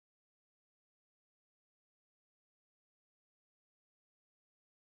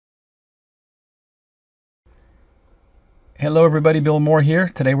Hello everybody, Bill Moore here.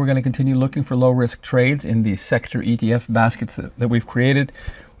 Today we're going to continue looking for low-risk trades in the sector ETF baskets that we've created.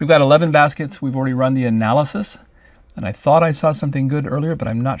 We've got 11 baskets. We've already run the analysis, and I thought I saw something good earlier, but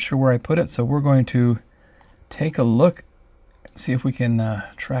I'm not sure where I put it, so we're going to take a look, see if we can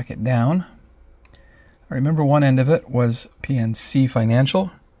track it down. I remember one end of it was PNC Financial.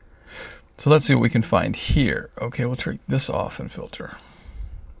 So let's see what we can find here. Okay, we'll take this off and filter.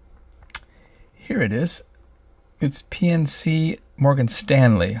 Here it is. It's PNC Morgan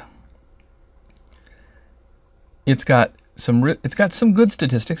Stanley. It's got some good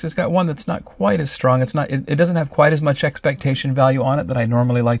statistics. It's got one that's not quite as strong. It doesn't have quite as much expectation value on it that I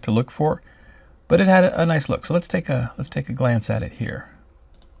normally like to look for, but it had a nice look. So let's take a glance at it here.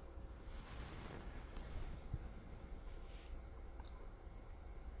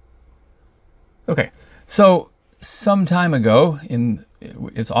 Okay, so some time ago,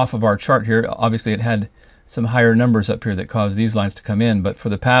 it's off of our chart here. Obviously, it had some higher numbers up here that caused these lines to come in, but for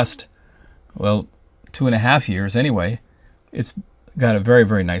the past, well, 2.5 years anyway, it's got a very,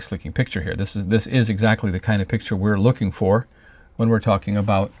 very nice looking picture here. This is exactly the kind of picture we're looking for when we're talking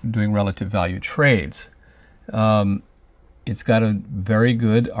about doing relative value trades. It's got a very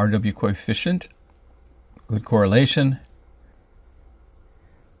good RW coefficient, good correlation.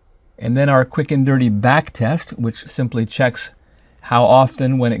 And then our quick and dirty back test, which simply checks how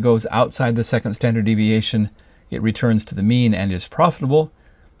often when it goes outside the second standard deviation it returns to the mean and is profitable,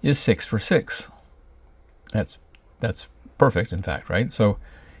 is 6 for 6. That's perfect, in fact, right? So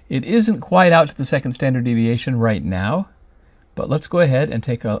it isn't quite out to the second standard deviation right now, but let's go ahead and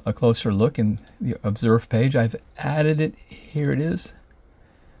take a closer look in the observe page. I've added it. Here it is.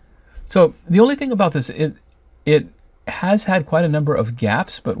 So the only thing about this, it has had quite a number of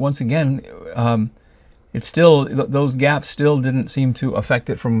gaps, but once again, those gaps still didn't seem to affect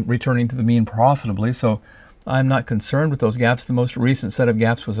it from returning to the mean profitably, so I'm not concerned with those gaps. The most recent set of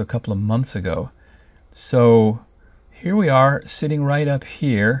gaps was a couple of months ago. So here we are sitting right up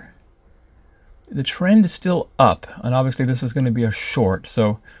here. The trend is still up, and obviously this is going to be a short,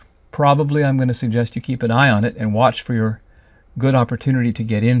 so probably I'm going to suggest you keep an eye on it and watch for your good opportunity to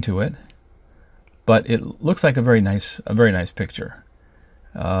get into it. But it looks like a very nice picture.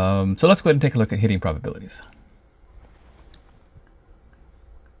 So let's go ahead and take a look at hitting probabilities.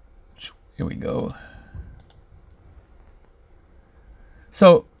 Here we go.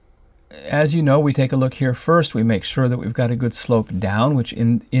 So as you know, we take a look here first. We make sure that we've got a good slope down, which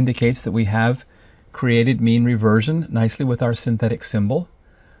indicates that we have created mean reversion nicely with our synthetic symbol.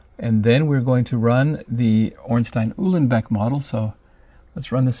 And then we're going to run the Ornstein-Uhlenbeck model. So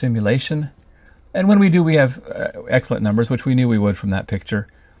let's run the simulation. And when we do, we have excellent numbers, which we knew we would from that picture.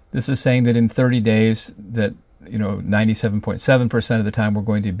 This is saying that in 30 days, that 97.7% of the time we're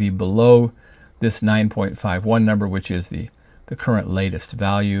going to be below this 9.51 number, which is the current latest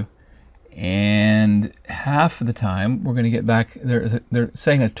value. And half of the time we're going to get back. They're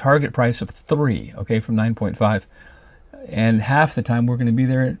saying a target price of 3, okay, from 9.5. And half the time we're going to be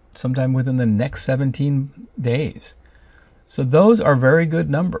there sometime within the next 17 days. So those are very good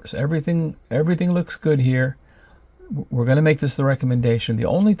numbers. Everything looks good here. We're going to make this the recommendation. The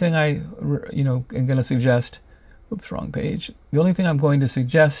only thing am going to suggest, oops, wrong page. The only thing I'm going to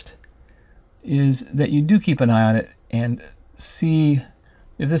suggest is that you do keep an eye on it and see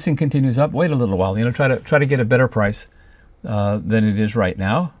if this thing continues up. Wait a little while. Try to get a better price than it is right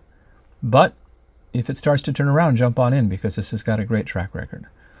now. But if it starts to turn around, jump on in, because this has got a great track record.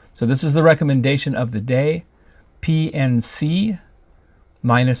 So this is the recommendation of the day. PNC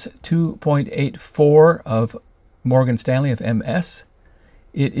minus 2.84 of Morgan Stanley of MS.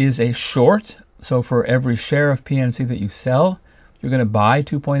 It is a short, so for every share of PNC that you sell, you're going to buy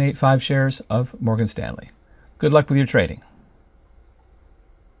 2.85 shares of Morgan Stanley. Good luck with your trading.